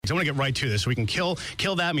I want to get right to this so we can kill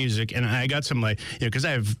that music. And I got some, because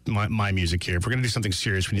I have my music here. If we're going to do something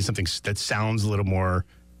serious, we need something that sounds a little more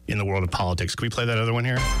in the world of politics. Can we play that other one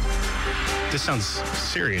here? This sounds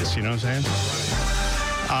serious, you know what I'm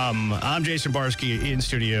saying? I'm Jason Barsky in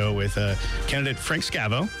studio with candidate Frank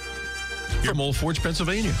Scavo. From Old Forge,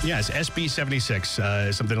 Pennsylvania. Yes, SB 76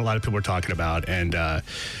 is something a lot of people are talking about. And,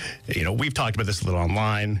 we've talked about this a little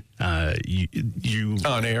online. You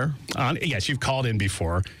On air? Yes, you've called in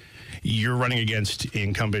before. You're running against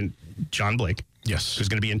incumbent John Blake. Yes. Who's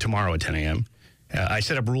going to be in tomorrow at 10 a.m. I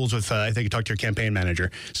set up rules with, I think you talked to your campaign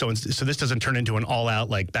manager. So this doesn't turn into an all-out,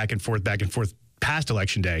 back and forth past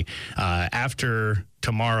Election Day. After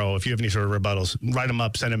tomorrow, if you have any sort of rebuttals, write them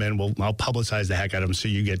up, send them in. I'll publicize the heck out of them so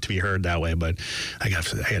you get to be heard that way. But I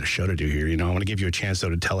got a show to do here. I want to give you a chance, though,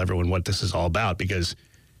 to tell everyone what this is all about, because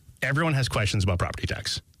everyone has questions about property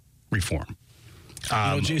tax reform.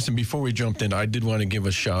 Jason, before we jumped in, I did want to give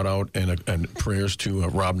a shout out and prayers to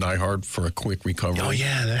Rob Nyhard for a quick recovery. Oh,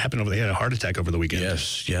 yeah, that happened he had a heart attack over the weekend.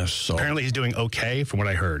 Yes. So apparently he's doing okay from what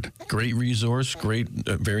I heard. Great resource,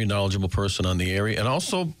 very knowledgeable person on the area. And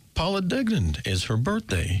also, Paula Degnan is her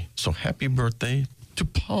birthday. So happy birthday to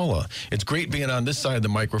Paula. It's great being on this side of the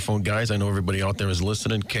microphone, guys. I know everybody out there is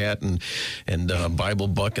listening, Kat and Bible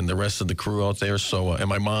Buck and the rest of the crew out there. So, and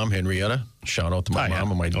my mom, Henrietta. Shout out to my mom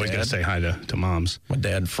and my dad. Always got to say hi to moms. My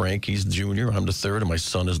dad, Frank, he's the junior. I'm the third, and my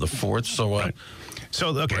son is the fourth. So, right. So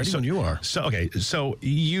you are. So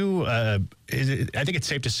you, I think it's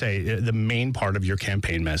safe to say the main part of your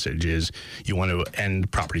campaign message is you want to end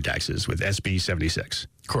property taxes with SB 76.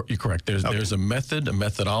 You're correct. There's a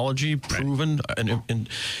methodology proven, and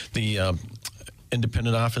the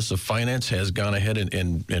Independent Office of Finance has gone ahead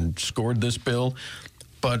and scored this bill.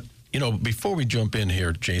 But before we jump in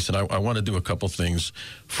here, Jason, I want to do a couple things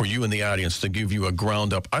for you and the audience to give you a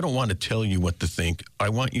ground up. I don't want to tell you what to think. I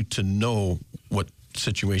want you to know what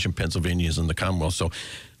situation Pennsylvania is in the Commonwealth. So,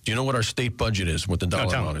 do you know what our state budget is, what the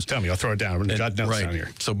dollar amount is? Tell me. I'll throw it down. We're going to jot notes down here.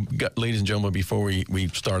 So, ladies and gentlemen, before we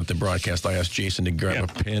started the broadcast, I asked Jason to grab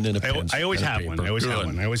a pen and a pen. I always have one. I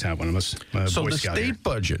always have one. So the state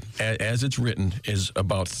budget, as it's written, is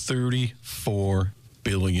about $34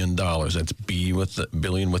 billion. That's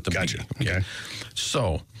billion with the gotcha. B. Okay.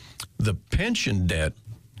 So the pension debt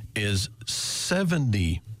is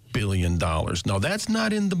 $70 billion. Now, that's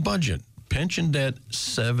not in the budget. Pension debt,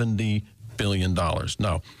 $70 billion.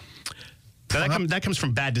 Now, that comes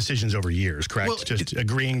from bad decisions over years, correct? Well, just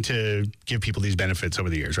agreeing to give people these benefits over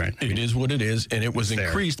the years, right? It is what it is, and it was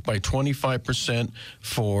increased by 25%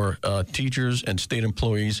 for teachers and state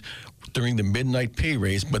employees during the midnight pay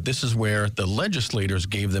raise, but this is where the legislators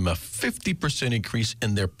gave them a 50% increase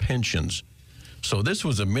in their pensions. So this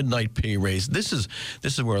was a midnight pay raise. This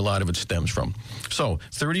is where a lot of it stems from. So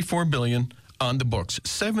 $34 billion on the books,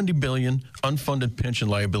 $70 billion unfunded pension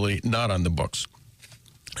liability not on the books.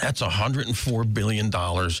 That's $104 billion.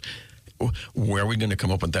 Where are we going to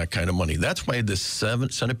come up with that kind of money? That's why this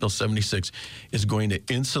Senate Bill 76 is going to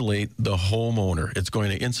insulate the homeowner. It's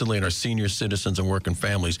going to insulate our senior citizens and working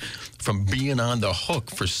families from being on the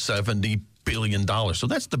hook for $70 billion. So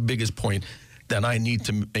that's the biggest point that I need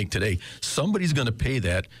to make today. Somebody's going to pay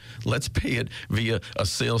that. Let's pay it via a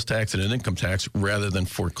sales tax and an income tax rather than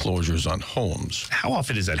foreclosures on homes. How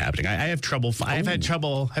often is that happening? I have trouble. I've had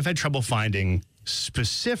trouble finding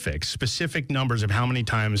specific numbers of how many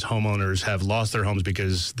times homeowners have lost their homes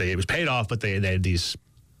because it was paid off, but they had these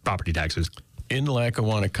property taxes. In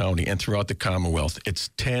Lackawanna County and throughout the Commonwealth, it's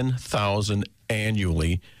 10,000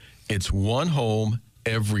 annually. It's one home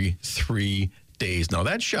every 3 days. Now,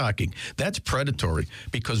 that's shocking. That's predatory,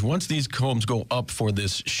 because once these homes go up for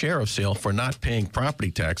this sheriff sale for not paying property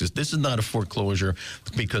taxes, this is not a foreclosure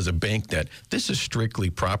because of bank debt. This is strictly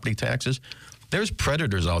property taxes. There's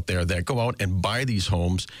predators out there that go out and buy these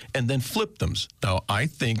homes and then flip them. Now, I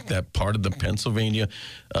think that part of the Pennsylvania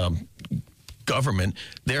government,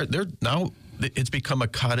 they're now, it's become a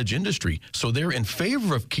cottage industry. So they're in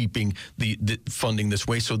favor of keeping the funding this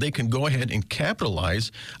way so they can go ahead and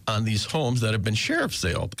capitalize on these homes that have been sheriff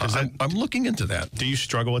saled. I'm looking into that. Do you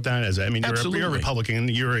struggle with that? You're a Republican,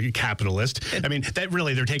 you're a capitalist.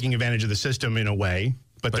 They're taking advantage of the system in a way.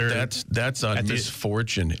 But that's on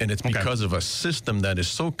misfortune, and it's because of a system that is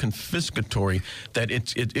so confiscatory that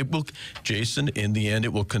it will, Jason, in the end,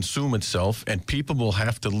 it will consume itself, and people will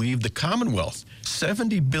have to leave the Commonwealth.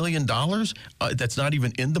 $70 billion, that's not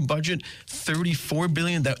even in the budget. $34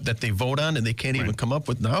 billion that they vote on and they can't even come up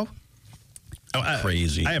with now.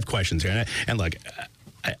 Crazy. I have questions here, and look,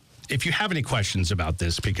 if you have any questions about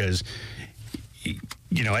this, because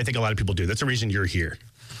I think a lot of people do. That's the reason you're here.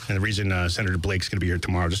 And the reason Senator Blake's going to be here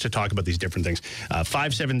tomorrow, just to talk about these different things.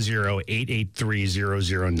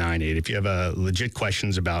 570-883-0098. If you have legit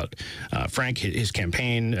questions about Frank, his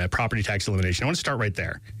campaign, property tax elimination, I want to start right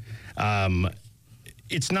there.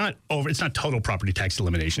 It's not total property tax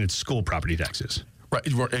elimination. It's school property taxes.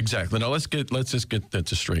 Right, exactly. Now let's just get that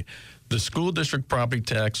straight. The school district property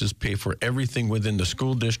taxes pay for everything within the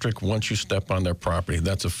school district once you step on their property.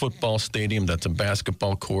 That's a football stadium, that's a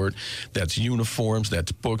basketball court, that's uniforms,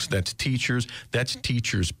 that's books, that's teachers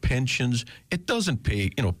pensions. It doesn't pay,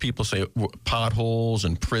 people say potholes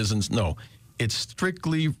and prisons. No, it's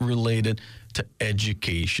strictly related to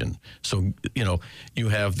education. So, you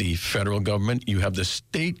have the federal government, you have the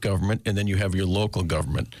state government, and then you have your local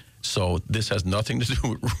government. So this has nothing to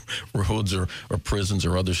do with roads or prisons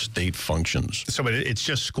or other state functions. So it's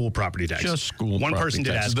just school property tax. Just school One property person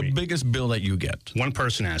did tax. ask me. The biggest bill that you get. One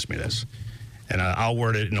person asked me this, and I'll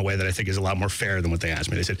word it in a way that I think is a lot more fair than what they asked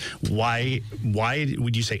me. They said, "Why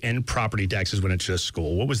would you say end property taxes when it's just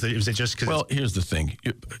school? What was it just because?" Well, here's the thing.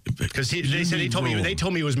 Because they told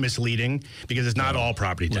me it was misleading because it's not all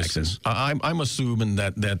property taxes. Listen, I'm assuming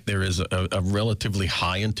that there is a relatively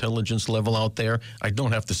high intelligence level out there. I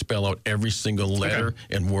don't have to spell out every single letter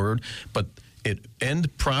and word, but end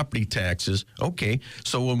property taxes. Okay,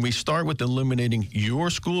 so when we start with eliminating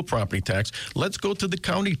your school property tax, let's go to the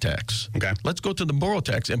county tax. Okay. Let's go to the borough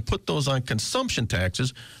tax and put those on consumption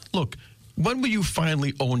taxes. Look, when will you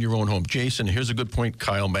finally own your own home? Jason, here's a good point.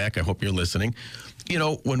 Kyle Mack, I hope you're listening.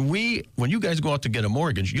 When you guys go out to get a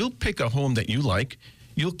mortgage, you'll pick a home that you like.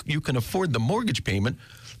 You can afford the mortgage payment.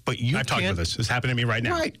 But I've talked about this. It's happening to me right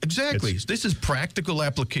now. Right, exactly. This is practical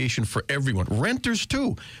application for everyone. Renters,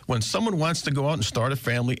 too. When someone wants to go out and start a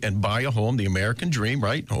family and buy a home, the American dream,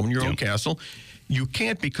 right? Own your own castle. You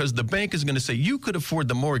can't because the bank is going to say you could afford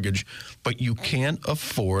the mortgage, but you can't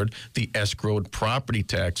afford the escrowed property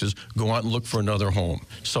taxes. Go out and look for another home.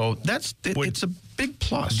 So it's a big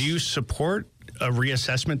plus. Do you support a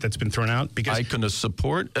reassessment that's been thrown out? Because I can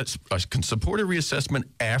support a reassessment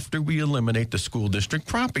after we eliminate the school district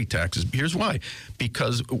property taxes. Here's why.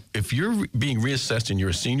 Because if you're being reassessed and you're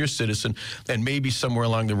a senior citizen, and maybe somewhere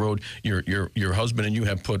along the road your husband and you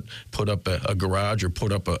have put up a garage or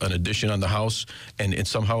put up an addition on the house, and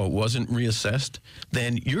somehow it wasn't reassessed,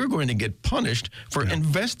 then you're going to get punished for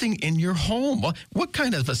investing in your home. What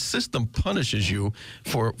kind of a system punishes you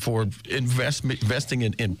for investing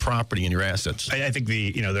in property and your assets? I think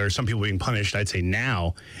there are some people being punished, I'd say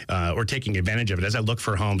now, or taking advantage of it. As I look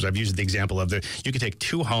for homes, I've used the example of you could take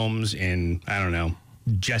two homes in, I don't know,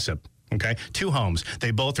 Jessup. Okay, two homes.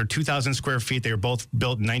 They both are 2,000 square feet. They were both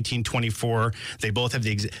built in 1924. They both have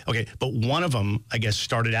but one of them, I guess,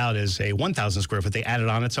 started out as a 1,000 square foot. They added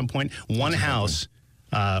on at some point. One house.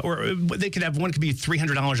 Or they could have one could be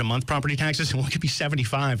 $300 a month property taxes, and one could be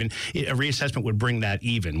 $75, and a reassessment would bring that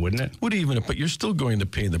even, wouldn't it? Would even, but you're still going to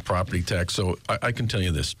pay the property tax. So I can tell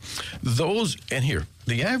you this: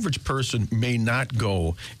 the average person may not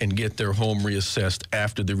go and get their home reassessed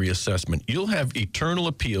after the reassessment. You'll have eternal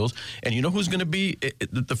appeals, and you know who's going to be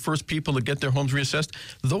the first people to get their homes reassessed?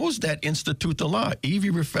 Those that institute the law. Evie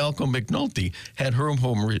Rafalco McNulty had her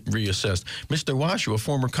home reassessed. Mr. Washoe, a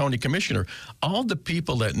former county commissioner. All the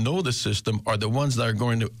people that know the system are the ones that are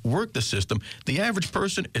going to work the system. The average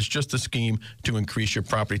person is just a scheme to increase your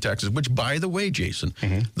property taxes, which, by the way, Jason,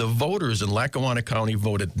 the voters in Lackawanna County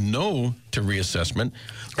voted no to reassessment,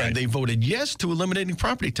 and they voted yes to eliminating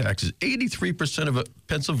property taxes. 83% of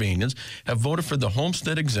Pennsylvanians have voted for the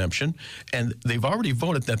homestead exemption, and they've already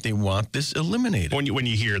voted that they want this eliminated. When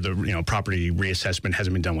you hear the property reassessment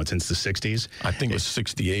hasn't been done since the 60s. I think it was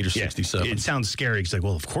 68 or 67. It sounds scary. It's like,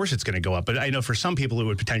 well, of course it's going to go up, but I know for some people it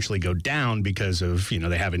would potentially go down because of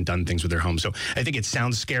they haven't done things with their homes. So I think it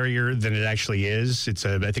sounds scarier than it actually is.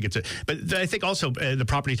 But I think also the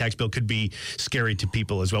property tax bill could be scary to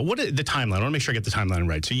people as well. What the timeline? I want to make sure I get the timeline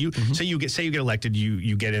right. So you say you get elected,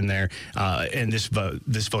 you get in there, and this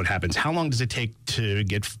vote happens. How long does it take to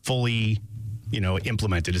get fully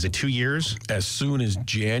implemented? Is it 2 years? As soon as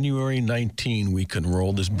January 19, we can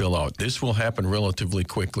roll this bill out. This will happen relatively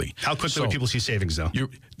quickly. How quickly will people see savings, though?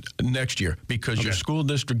 Next year, because your school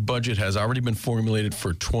district budget has already been formulated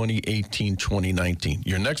for 2018-2019.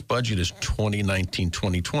 Your next budget is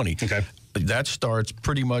 2019-2020. Okay. That starts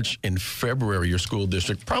pretty much in February. Your school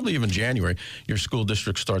district, probably even January, your school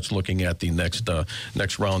district starts looking at the next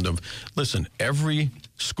round of. Listen, every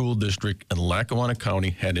school district in Lackawanna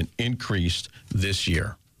County had an increase this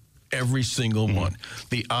year. Every single one.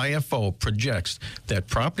 The IFO projects that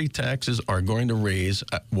property taxes are going to raise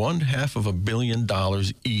 $500 million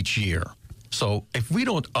each year. So if we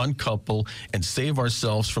don't uncouple and save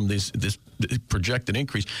ourselves from this projected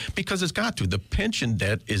increase because it's got to. The pension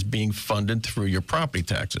debt is being funded through your property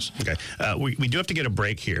taxes. Okay. We do have to get a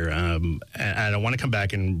break here. And I want to come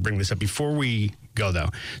back and bring this up before we go, though.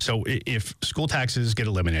 So if school taxes get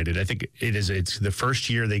eliminated, I think it's the first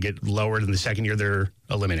year they get lowered and the second year they're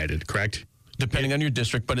eliminated, correct? Depending on your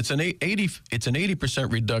district, but it's an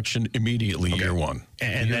 80% reduction immediately year one.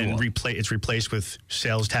 And year then it's replaced with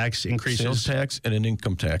sales tax increases? Sales tax and an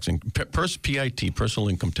income tax, PIT, personal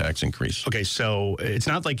income tax increase. Okay, so it's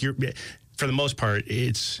not like for the most part,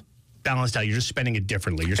 it's balanced out. You're just spending it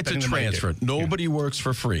differently. It's a transfer. Nobody works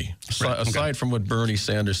for free. Aside from what Bernie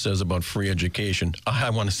Sanders says about free education,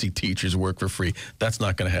 I want to see teachers work for free. That's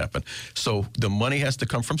not going to happen. So the money has to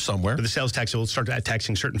come from somewhere. But the sales tax will start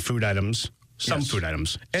taxing certain food items. Some food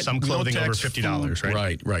items, some clothing over $50,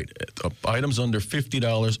 right? Right. Items under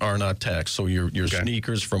 $50 are not taxed. So your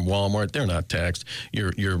sneakers from Walmart, they're not taxed.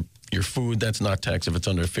 Your food, that's not taxed if it's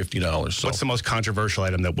under $50. So what's the most controversial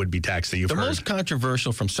item that would be taxed that you've heard? The most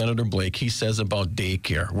controversial from Senator Blake, he says about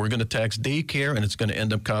daycare. We're going to tax daycare, and it's going to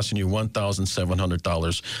end up costing you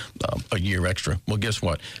 $1,700 a year extra. Well, guess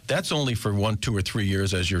what? That's only for 1, 2, or 3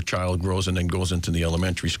 years as your child grows and then goes into the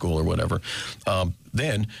elementary school or whatever.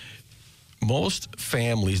 Then most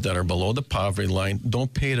families that are below the poverty line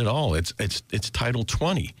don't pay it at all. It's Title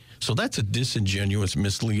 20. So that's a disingenuous,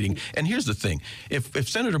 misleading. And here's the thing. If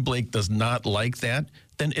Senator Blake does not like that,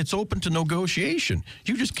 then it's open to negotiation.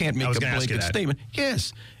 You just can't make a blanket statement.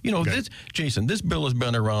 Yes. Jason, this bill has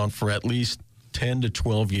been around for at least 10 to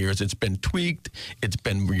 12 years. It's been tweaked. It's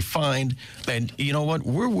been refined. And you know what?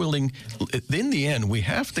 We're willing, in the end, we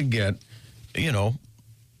have to get,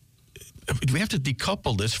 we have to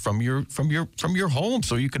decouple this from your home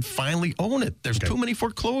so you can finally own it. There's too many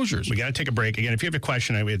foreclosures. We got to take a break. Again, if you have a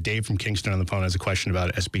question, we have Dave from Kingston on the phone has a question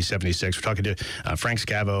about SB 76. We're talking to Frank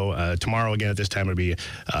Scavo. Tomorrow, again, at this time, would be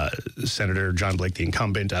Senator John Blake, the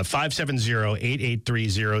incumbent.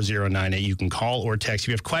 570-883-0098. You can call or text. If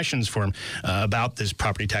you have questions for him about this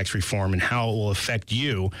property tax reform and how it will affect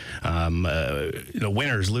you,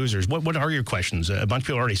 winners, losers. What are your questions? A bunch of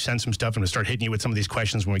people already sent some stuff. I'm going to start hitting you with some of these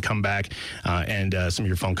questions when we come back. And some of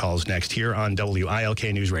your phone calls next here on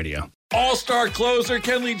WILK News Radio. All-star closer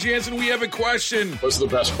Kenley Jansen, we have a question. What's the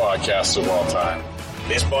best podcast of all time?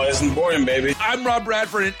 Baseball isn't boring, baby. I'm Rob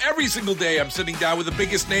Bradford, and every single day I'm sitting down with the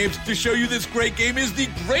biggest names to show you this great game is the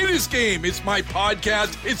greatest game. It's my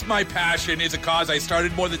podcast. It's my passion. It's a cause I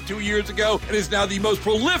started more than 2 years ago and is now the most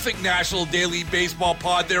prolific national daily baseball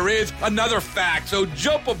pod there is. Another fact, so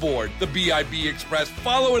jump aboard the BIB Express.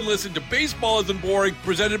 Follow and listen to Baseball Isn't Boring,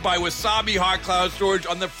 presented by Wasabi Hot Cloud Storage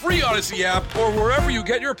on the free Odyssey app or wherever you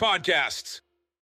get your podcasts.